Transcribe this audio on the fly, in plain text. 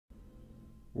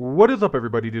What is up,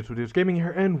 everybody? DousGaming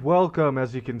here, and welcome,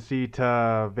 as you can see,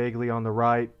 to vaguely on the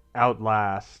right,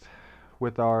 Outlast,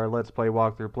 with our Let's Play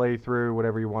walkthrough playthrough,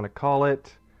 whatever you want to call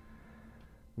it,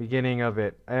 beginning of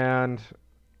it. And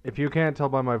if you can't tell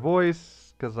by my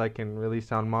voice, because I can really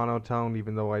sound monotone,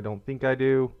 even though I don't think I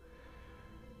do,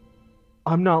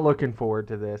 I'm not looking forward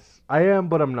to this. I am,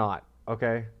 but I'm not.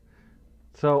 Okay,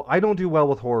 so I don't do well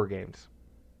with horror games.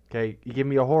 Okay, you give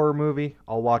me a horror movie,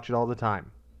 I'll watch it all the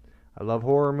time. I love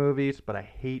horror movies, but I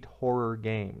hate horror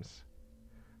games.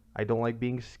 I don't like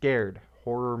being scared.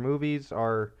 Horror movies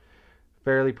are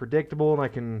fairly predictable, and I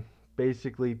can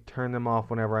basically turn them off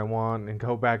whenever I want and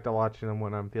go back to watching them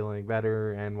when I'm feeling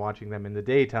better and watching them in the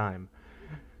daytime.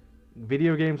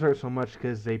 Video games aren't so much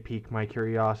because they pique my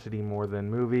curiosity more than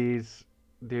movies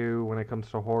do when it comes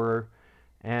to horror.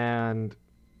 And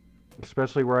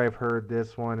especially where I've heard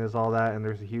this one is all that, and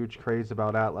there's a huge craze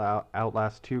about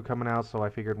Outlast 2 coming out, so I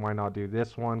figured why not do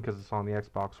this one because it's on the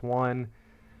Xbox One,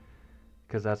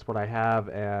 because that's what I have,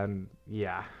 and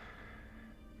yeah.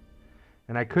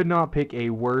 And I could not pick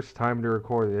a worse time to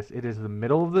record this. It is the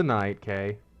middle of the night,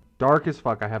 okay? Dark as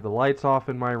fuck. I have the lights off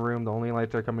in my room. The only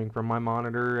lights are coming from my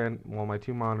monitor and, well, my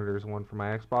two monitors, one for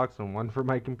my Xbox and one for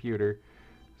my computer,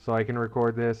 so I can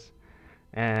record this,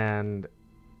 and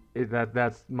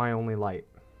that's my only light.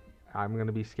 I'm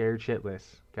gonna be scared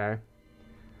shitless, okay?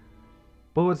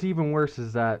 But what's even worse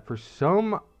is that for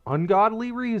some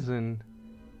ungodly reason,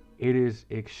 it is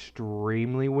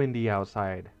extremely windy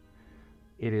outside.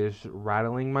 It is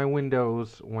rattling my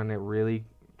windows when it really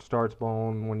starts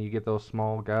blowing. When you get those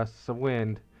small gusts of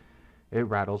wind, it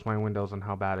rattles my windows and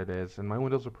how bad it is. And my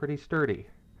windows are pretty sturdy.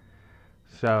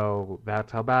 So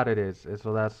that's how bad it is. And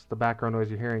so that's the background noise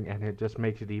you're hearing, and it just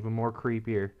makes it even more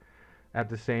creepier at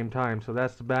the same time. So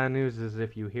that's the bad news, is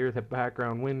if you hear the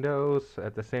background windows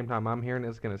at the same time I'm hearing it,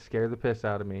 it's going to scare the piss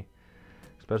out of me.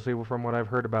 Especially from what I've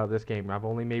heard about this game. I've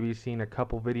only maybe seen a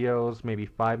couple videos, maybe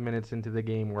 5 minutes into the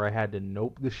game, where I had to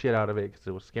nope the shit out of it because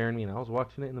it was scaring me, and I was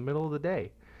watching it in the middle of the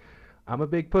day. I'm a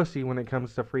big pussy when it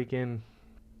comes to freaking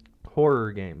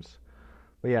horror games.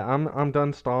 But yeah, I'm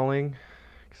done stalling,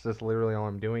 because that's literally all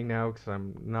I'm doing now, because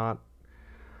I'm not...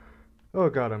 Oh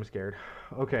god, I'm scared.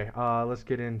 Okay, let's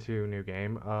get into new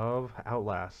game of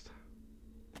Outlast.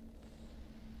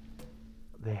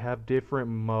 They have different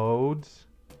modes.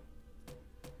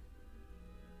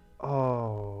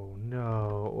 Oh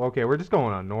no. Okay, we're just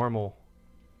going on normal.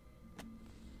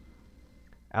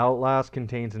 Outlast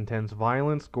contains intense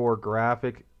violence, gore,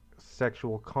 graphic,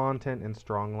 sexual content, and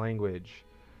strong language.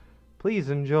 Please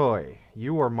enjoy.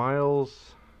 You are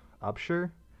Miles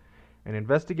Upshur, an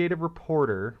investigative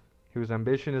reporter whose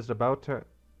ambition is about to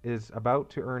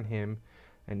earn him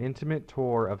an intimate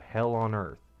tour of hell on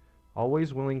earth.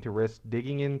 Always willing to risk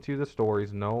digging into the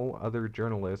stories no other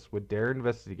journalists would dare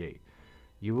investigate.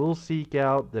 You will seek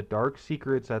out the dark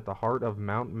secrets at the heart of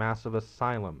Mount Massive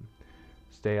Asylum.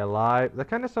 Stay alive. That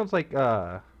kind of sounds like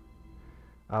what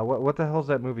the hell's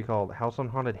that movie called? House on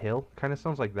Haunted Hill? Kind of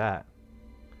sounds like that.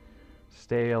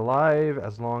 Stay alive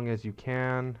as long as you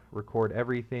can. Record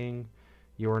everything.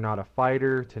 You are not a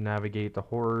fighter. To navigate the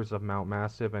horrors of Mount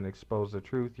Massive and expose the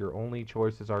truth, your only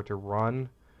choices are to run,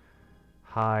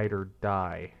 hide, or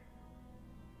die.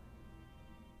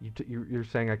 You're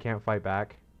saying I can't fight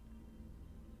back?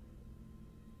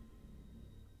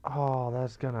 Oh,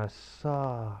 that's gonna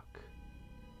suck.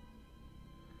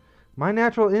 My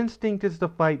natural instinct is to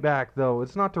fight back, though.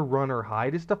 It's not to run or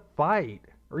hide, it's to fight.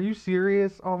 Are you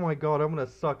serious? Oh my god, I'm gonna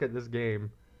suck at this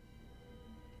game.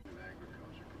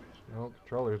 Oh, the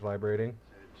controller's vibrating.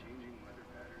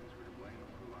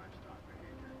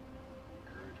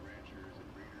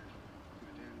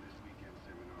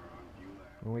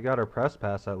 Well, we got our press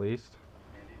pass at least.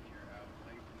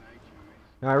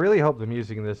 Now, I really hope the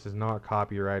music in this is not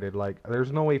copyrighted. Like,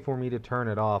 there's no way for me to turn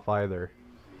it off either.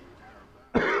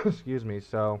 Excuse me,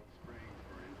 so...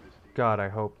 God, I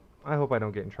hope I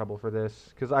don't get in trouble for this.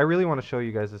 Because I really want to show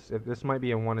you guys this. If this might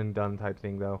be a one and done type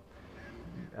thing, though.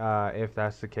 If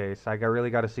that's the case. I really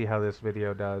got to see how this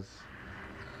video does.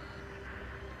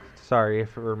 Sorry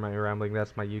for my rambling.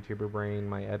 That's my YouTuber brain,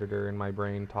 my editor, and my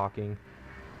brain talking.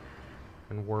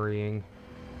 And worrying.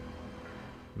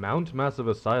 Mount Massive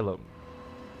Asylum.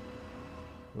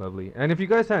 Lovely. And if you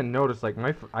guys hadn't noticed, like,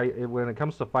 when it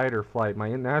comes to fight or flight, my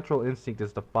natural instinct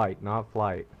is to fight, not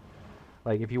flight.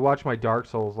 Like, if you watch my Dark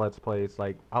Souls Let's Play, it's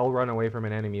like, I'll run away from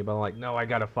an enemy, but I'm like, no, I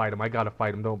gotta fight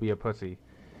him, don't be a pussy.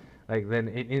 Like, then,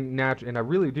 and I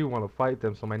really do want to fight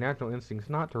them, so my natural instinct's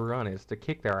not to run, it's to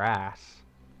kick their ass.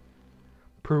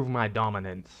 Prove my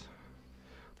dominance.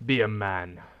 Be a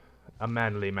man. A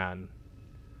manly man.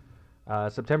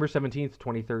 September 17th,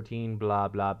 2013, blah,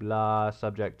 blah, blah.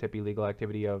 Subject tip illegal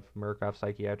activity of Murkoff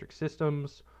Psychiatric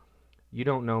Systems. You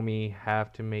don't know me.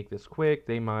 Have to make this quick.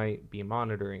 They might be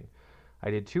monitoring. I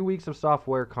did 2 weeks of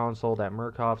software consult at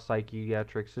Murkoff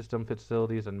Psychiatric System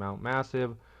facilities in Mount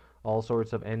Massive. All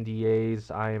sorts of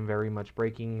NDAs I am very much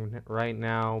breaking right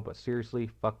now, but seriously,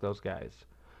 fuck those guys.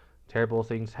 Terrible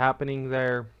things happening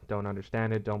there. Don't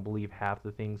understand it. Don't believe half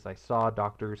the things I saw.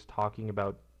 Doctors talking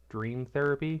about dream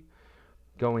therapy.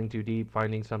 Going too deep,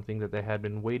 finding something that they had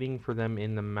been waiting for them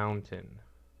in the mountain.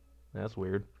 That's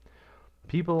weird.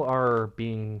 People are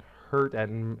being hurt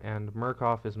and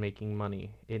Murkoff is making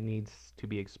money. It needs to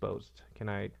be exposed. Can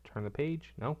I turn the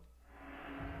page? No?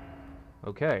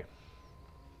 Okay.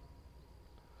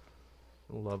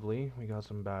 Lovely. We got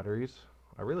some batteries.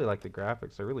 I really like the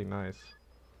graphics. They're really nice.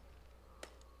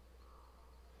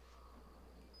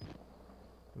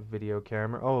 Video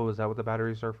camera. Oh, is that what the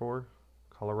batteries are for?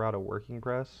 Colorado working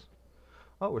press.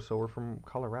 Oh, so we're from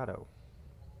Colorado.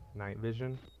 Night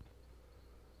vision.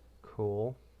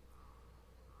 Cool.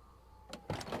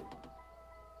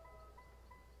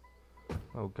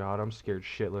 Oh god, I'm scared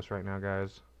shitless right now,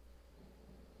 guys.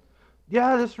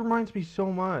 Yeah, this reminds me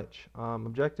so much.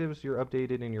 Objectives, you're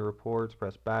updated in your reports.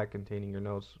 Press back, containing your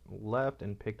notes left,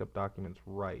 and picked up documents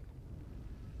right.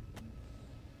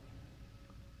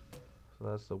 So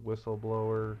that's the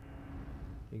whistleblower.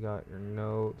 You got your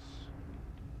notes.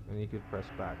 And you could press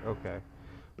back. Okay.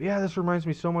 But yeah, this reminds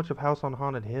me so much of House on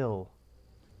Haunted Hill.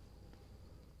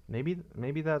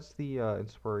 Maybe that's the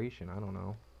inspiration. I don't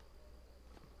know.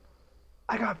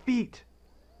 I got feet!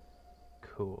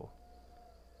 Cool.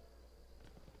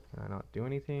 Can I not do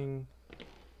anything?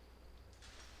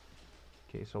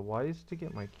 Okay, so why is to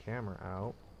get my camera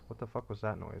out? What the fuck was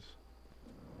that noise?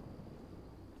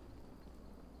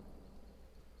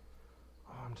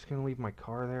 Oh, I'm just gonna leave my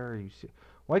car there. Are you see?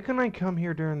 Why couldn't I come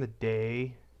here during the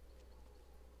day?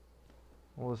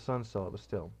 Well, the sun's still up, but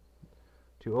still.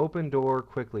 To open door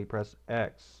quickly, press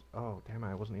X. Oh, damn it,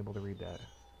 I wasn't able to read that.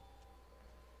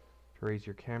 To raise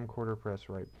your camcorder, press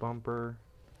right bumper.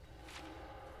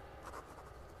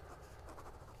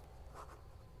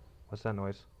 What's that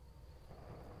noise?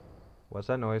 What's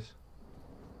that noise?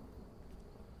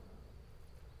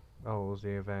 Oh, it was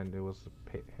the event. It was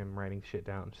him writing shit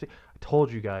down. See, I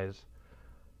told you guys.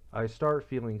 I start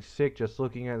feeling sick just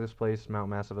looking at this place. Mount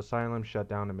Massive Asylum shut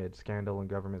down amid scandal and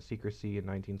government secrecy in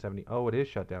 1970. Oh, it is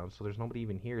shut down, so there's nobody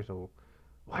even here. So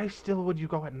why still would you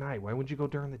go at night? Why wouldn't you go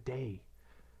during the day?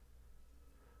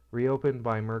 Reopened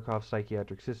by Murkoff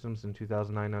Psychiatric Systems in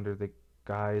 2009 under the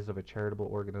guise of a charitable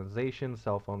organization.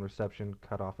 Cell phone reception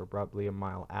cut off abruptly a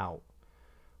mile out.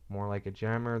 More like a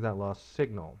jammer that lost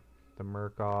signal. The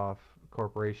Murkoff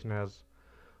Corporation has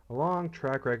a long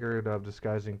track record of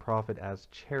disguising profit as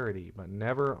charity, but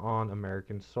never on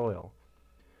American soil.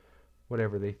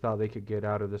 Whatever they thought they could get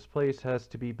out of this place has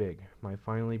to be big. Might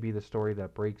finally be the story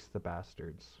that breaks the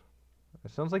bastards.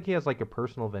 It sounds like he has like a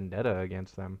personal vendetta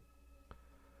against them.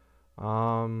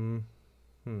 Well,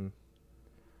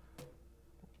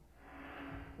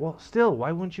 still,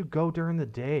 why wouldn't you go during the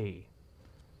day?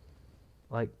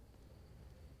 Like,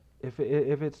 if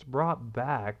it's brought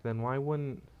back, then why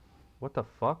wouldn't... What the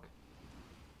fuck?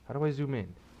 How do I zoom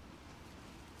in?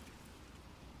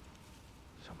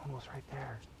 Someone was right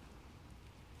there.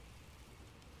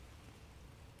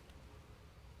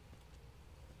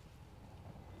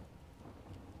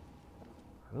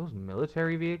 Are those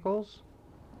military vehicles?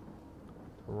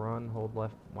 To run, hold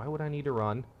left. Why would I need to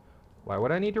run? Why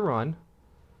would I need to run?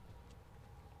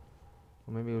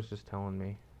 Well, maybe it was just telling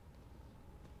me.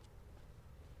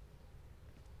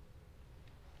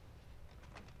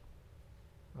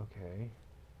 Okay.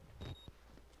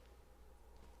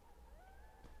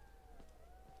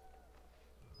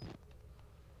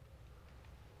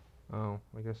 Oh,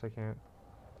 I guess I can't.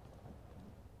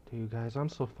 Dude, guys, I'm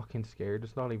so fucking scared.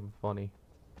 It's not even funny.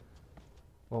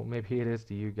 Well, maybe it is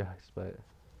to you guys, but...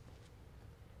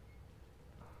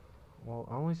 Well,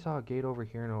 I only saw a gate over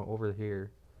here and over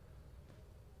here.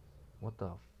 What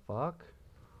the fuck?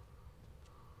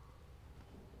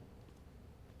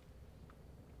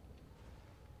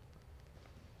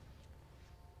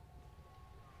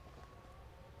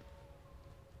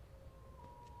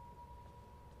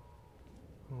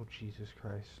 Oh, Jesus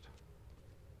Christ.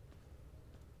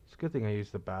 It's a good thing I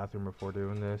used the bathroom before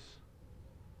doing this.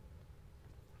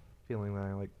 Feeling that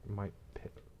I, like, might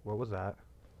pit. What was that?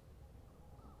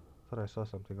 Thought I saw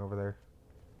something over there.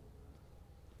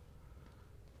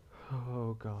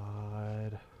 Oh,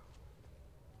 God.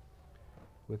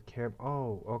 With cam...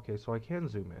 Oh, okay, so I can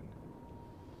zoom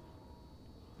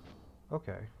in.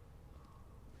 Okay.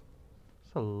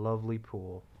 It's a lovely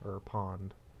pool, or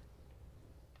pond.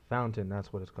 Fountain,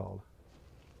 that's what it's called.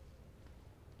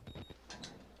 Can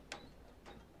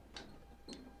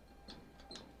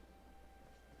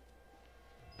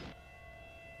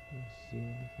you see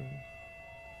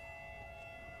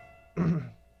anything?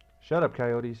 Shut up,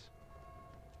 coyotes.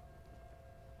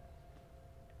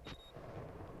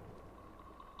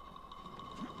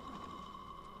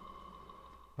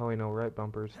 Oh wait, no, right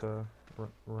bumpers to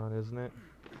run, isn't it?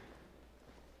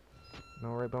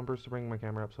 No, right bumpers to bring my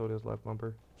camera up, so it is left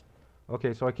bumper.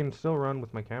 Okay, so I can still run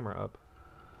with my camera up.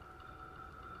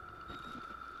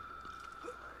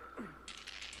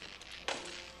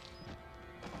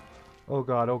 Oh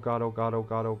god, oh god, oh god, oh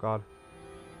god, oh god.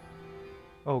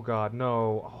 Oh god,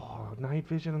 no. Oh, night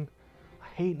vision. I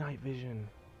hate night vision.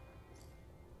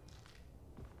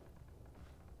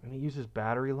 And it uses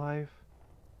battery life.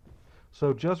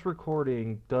 So just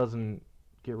recording doesn't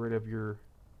get rid of your...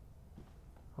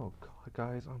 Oh god,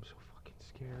 guys, I'm so fucking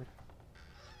scared.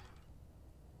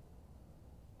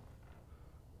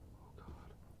 Oh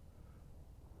god.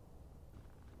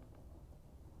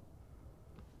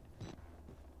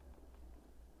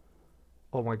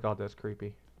 Oh my god, that's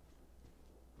creepy.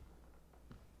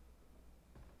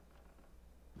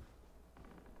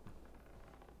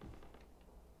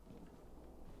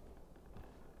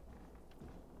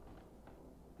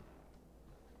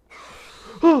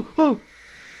 Oh, oh!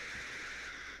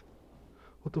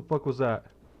 What the fuck was that?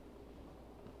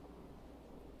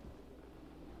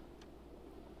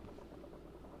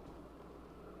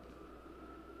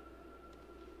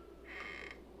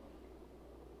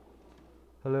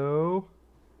 Hello?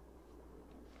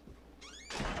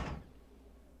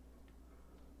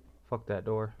 Fuck that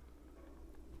door.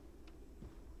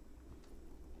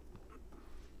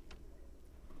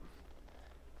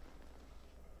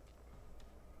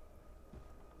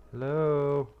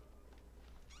 Hello?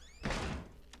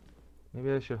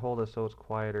 Maybe I should hold it so it's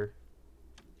quieter.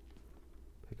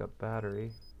 Pick up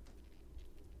battery.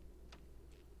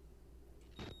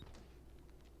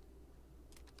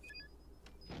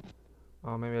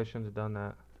 Oh, maybe I shouldn't have done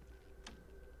that.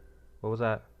 What was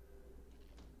that?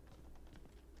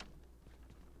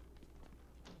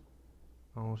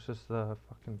 Oh, it's just the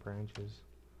fucking branches.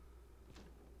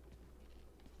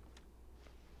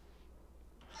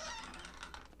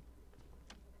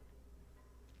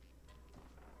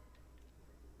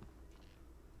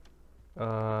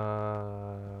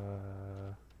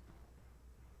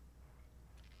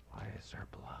 Why is there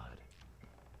blood?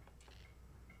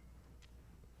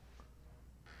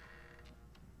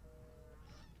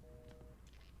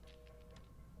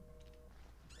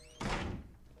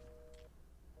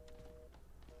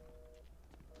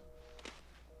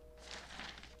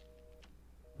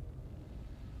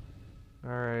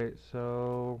 Alright,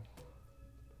 so...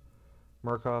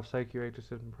 Murkoff Psychiatric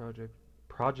System Project.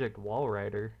 Project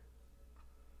Wallrider.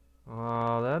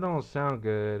 Oh, that don't sound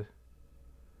good.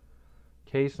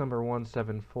 Case number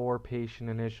 174, patient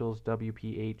initials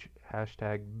WPH,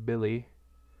 hashtag Billy.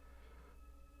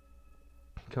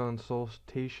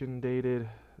 Consultation dated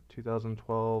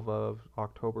 2012 of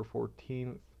October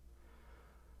 14th.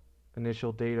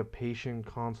 Initial date of patient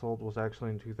consult was actually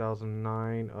in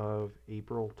 2009 of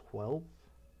April 12th.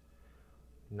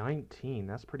 19,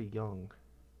 that's pretty young.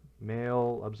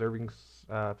 Male, observing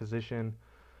physician,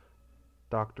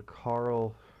 Dr.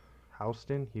 Carl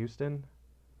Houston,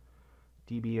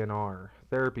 DBNR.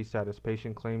 Therapy status,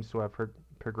 patient claims to have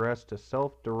progressed to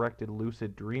self-directed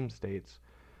lucid dream states.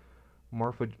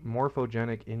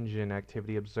 Morphogenic engine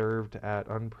activity observed at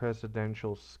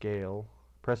unprecedented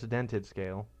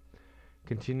scale.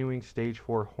 Continuing stage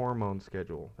 4 hormone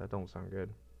schedule. That don't sound good.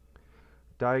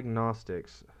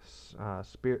 Diagnostics.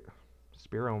 Spirometry.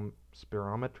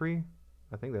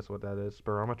 I think that's what that is.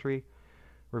 Spirometry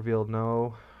revealed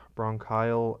no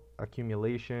bronchial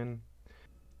accumulation.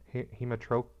 That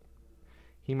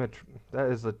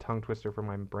is a tongue twister for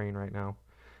my brain right now.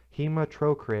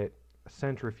 Hematocrit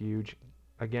centrifuge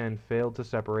again failed to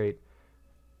separate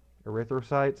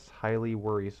erythrocytes. Highly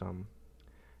worrisome.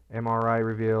 MRI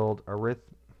revealed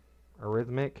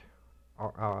arrhythmic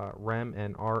REM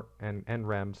and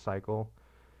NREM cycle.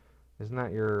 Isn't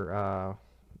that your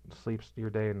your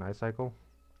day and night cycle?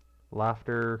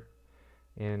 Laughter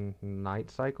in night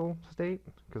cycle state?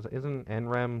 Because isn't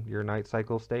NREM your night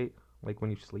cycle state, like when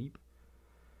you sleep?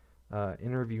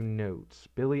 Interview notes.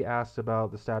 Billy asked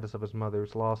about the status of his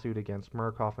mother's lawsuit against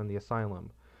Murkoff and the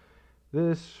asylum.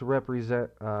 This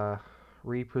represents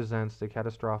the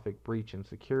catastrophic breach in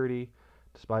security,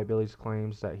 despite Billy's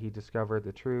claims that he discovered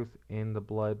the truth in the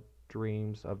blood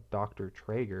dreams of Dr.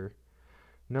 Traeger.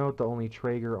 Note the only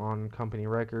Traeger on company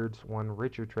records, one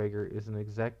Richard Traeger, is an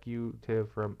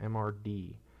executive from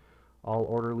MRD. All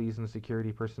orderlies and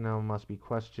security personnel must be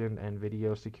questioned and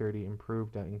video security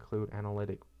improved that include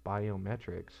analytic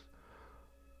biometrics.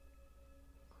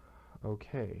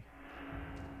 Okay.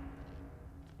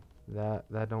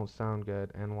 That don't sound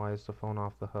good. And why is the phone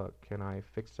off the hook? Can I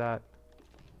fix that?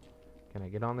 Can I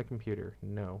get on the computer?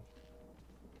 No.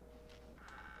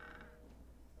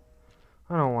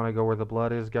 I don't want to go where the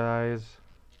blood is, guys.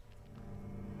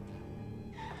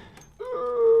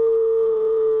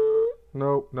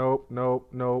 Nope, nope, nope,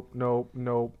 nope, nope,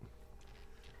 nope.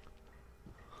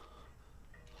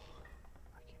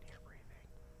 I can hear breathing.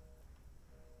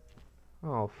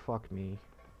 Oh, fuck me.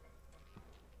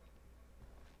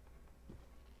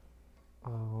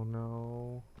 Oh,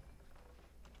 no.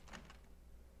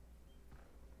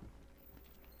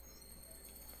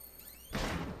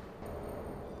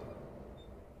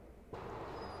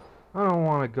 I don't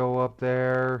want to go up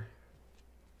there.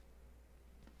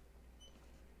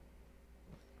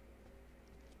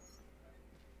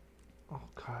 Oh,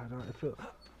 God, I feel... I'm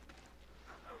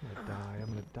gonna die, I'm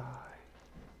gonna die.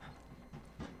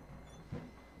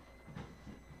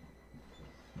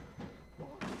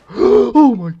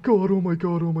 Oh my god, oh my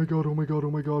god, oh my god, oh my god,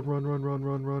 oh my god, run, run, run,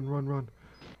 run, run, run, run.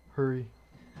 Hurry.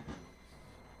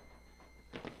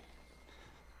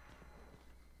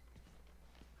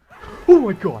 Oh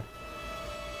my god!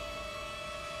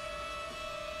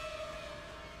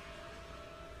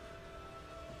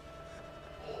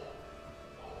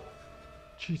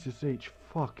 Jesus H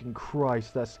fucking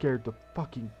Christ, that scared the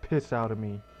fucking piss out of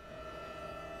me.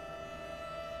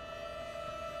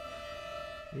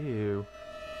 Ew.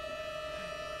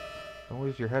 Don't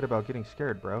lose your head about getting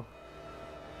scared, bro.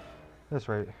 That's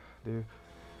right, dude.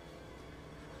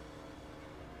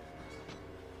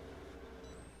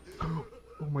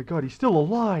 Oh my god, he's still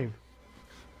alive!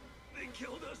 They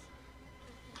killed us.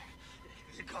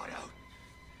 They got out.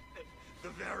 The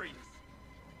variants.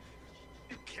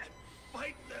 You can't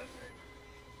fight them.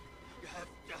 You have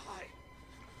to hide.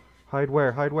 Hide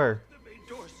where? Hide where? The main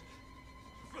doors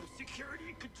from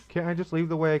security control. Can't I just leave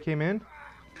the way I came in?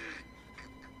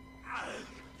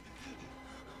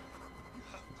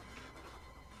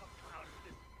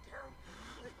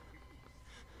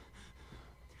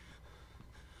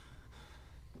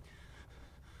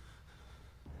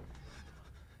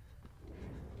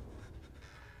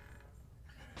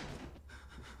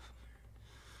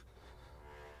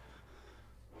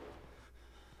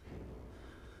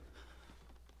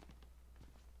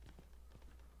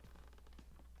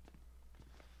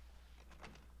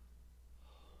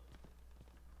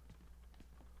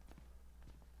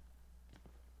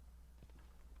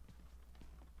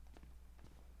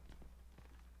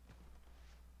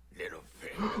 Little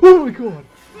thing. Oh my god!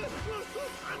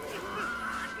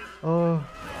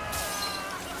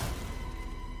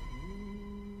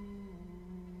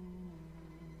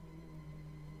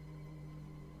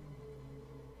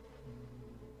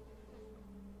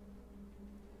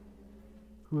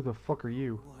 Who the fuck are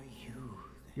you? Who are you?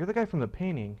 You're the guy from the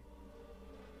painting.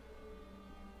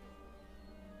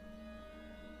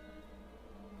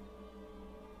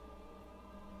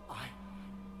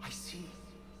 I see.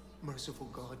 Merciful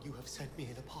God, you have sent me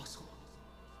an apostle.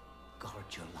 Guard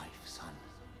your life, son.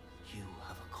 You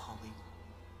have a calling.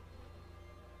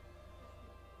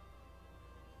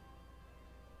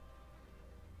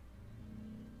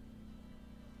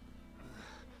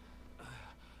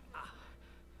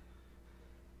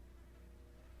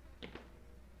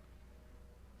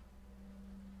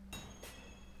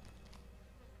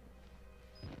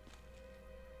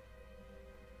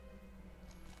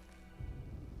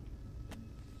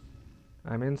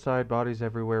 I'm inside, bodies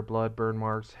everywhere, blood, burn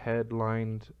marks, heads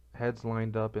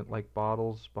lined up in like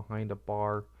bottles behind a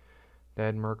bar.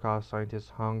 Dead Murkoff scientists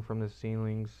hung from the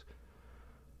ceilings.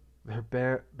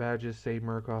 Their badges say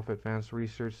Murkoff Advanced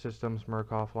Research Systems.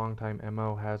 Murkoff longtime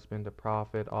MO has been to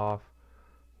profit off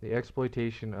the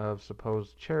exploitation of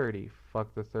supposed charity,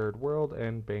 fuck the third world,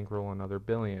 and bankroll another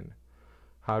billion.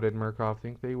 How did Murkoff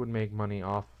think they would make money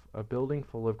off a building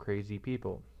full of crazy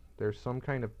people? There's some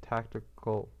kind of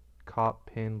tactical cop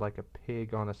pinned like a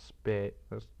pig on a spit.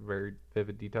 That's very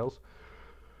vivid details.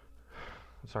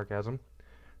 Sarcasm.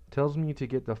 Tells me to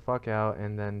get the fuck out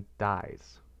and then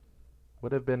dies.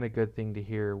 Would have been a good thing to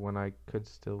hear when I could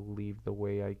still leave the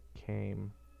way I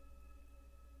came.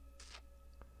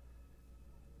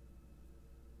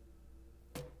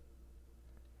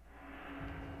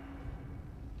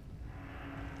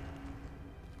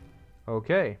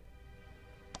 Okay.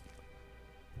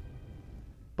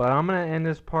 But I'm gonna end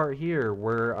this part here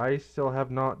where I still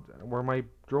have not, where my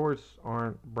drawers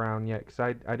aren't brown yet, because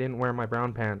I didn't wear my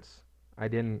brown pants. I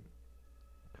didn't.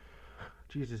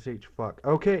 Jesus H fuck.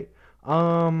 Okay.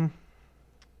 I'm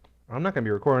not gonna be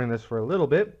recording this for a little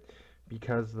bit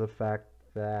because of the fact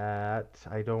that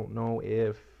I don't know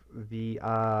if the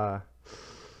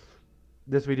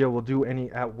this video will do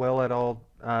any well at all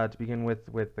to begin with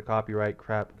the copyright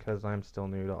crap, because I'm still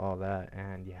new to all that.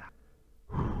 And yeah.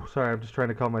 Sorry, I'm just trying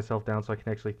to calm myself down so I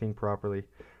can actually think properly.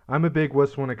 I'm a big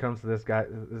wuss when it comes to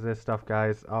this stuff,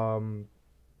 guys. God,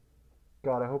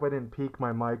 I hope I didn't peak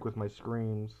my mic with my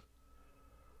screams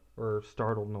or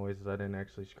startled noises. I didn't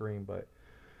actually scream, but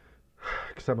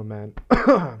because I'm a man.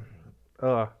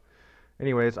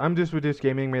 Anyways, I'm just with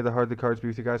DousGaming. May the heart of the cards be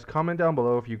with you guys. Comment down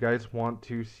below if you guys want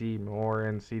to see more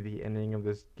and see the ending of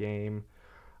this game.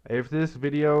 If this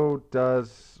video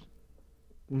does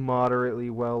moderately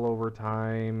well over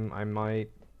time, I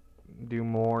might do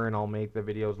more, and I'll make the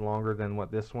videos longer than what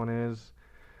this one is.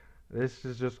 This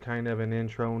is just kind of an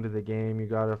intro into the game. You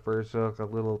got a first look, a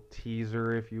little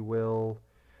teaser, if you will.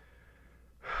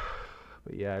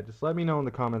 But yeah, just let me know in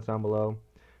the comments down below.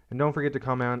 And don't forget to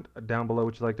comment down below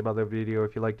what you liked about the video,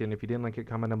 if you liked it. And if you didn't like it,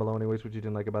 comment down below anyways what you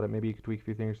didn't like about it. Maybe you could tweak a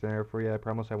few things there for you. I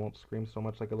promise I won't scream so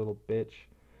much like a little bitch.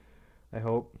 I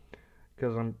hope.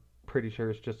 Because I'm pretty sure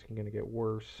it's just going to get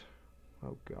worse.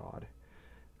 Oh, God.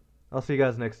 I'll see you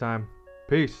guys next time.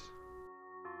 Peace.